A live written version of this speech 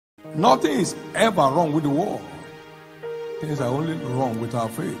Nothing is ever wrong with the world. Things are only wrong with our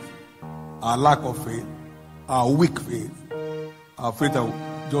faith, our lack of faith, our weak faith, our faith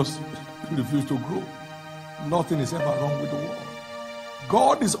that just refuse to grow. Nothing is ever wrong with the world.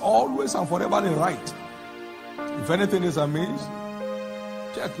 God is always and forever in right. If anything is amiss,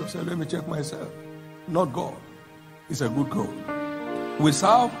 check yourself. Let me check myself. Not God. It's a good God. We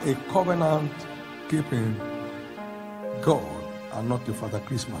serve a covenant-keeping God and not the Father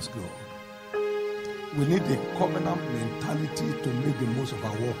Christmas God. We need a covenant mentality to make the most of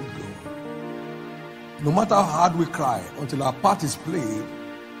our walk with God. No matter how hard we cry, until our part is played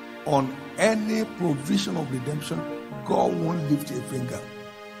on any provision of redemption, God won't lift a finger.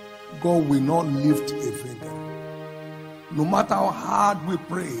 God will not lift a finger. No matter how hard we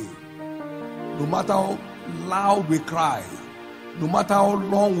pray, no matter how loud we cry, no matter how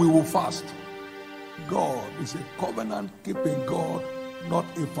long we will fast, God is a covenant-keeping God, not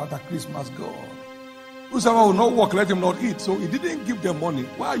a Father Christmas God. Whosoever will not work, let him not eat. So he didn't give them money.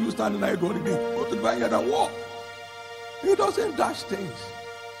 Why are you standing there all the day? Go to the vineyard and walk. He doesn't dash things.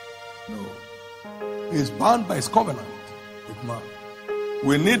 No. He is bound by his covenant with man.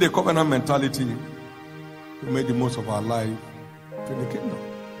 We need a covenant mentality to make the most of our life in the kingdom.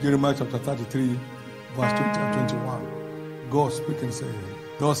 Jeremiah chapter 33, verse 20 and 21. God speaking, saying,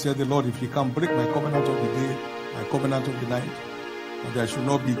 thus said the Lord, if you can break my covenant of the day, my covenant of the night, and there should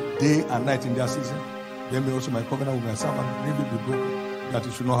not be day and night in their season, then may also my covenant with my servant David be broken, that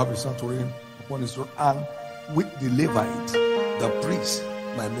he should not have a son to reign upon his throne, and with the Levites, the priest,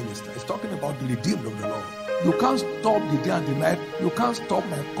 my minister. It's talking about the redeemed of the Lord. You can't stop the day and the night. You can't stop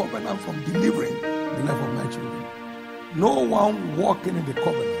my covenant from delivering the life of my children. No one walking in the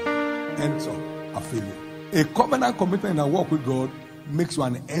covenant ends up a failure. A covenant commitment and walk with God makes you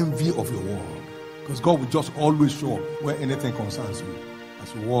an envy of your world, because God will just always show up where anything concerns you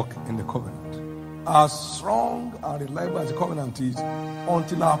as you walk in the covenant. As strong and reliable as the covenant is,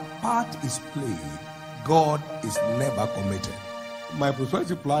 until our part is played, God is never committed. My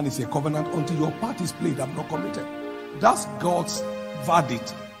prosperity plan is a covenant. Until your part is played, I'm not committed. That's God's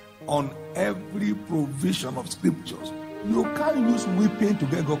verdict on every provision of scriptures. You can't use weeping to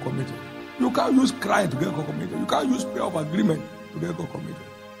get God committed. You can't use crying to get God committed. You can't use prayer of agreement to get God committed.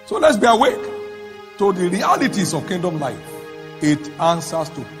 So let's be awake to the realities of kingdom life. It answers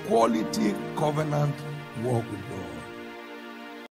to quality covenant walk with God.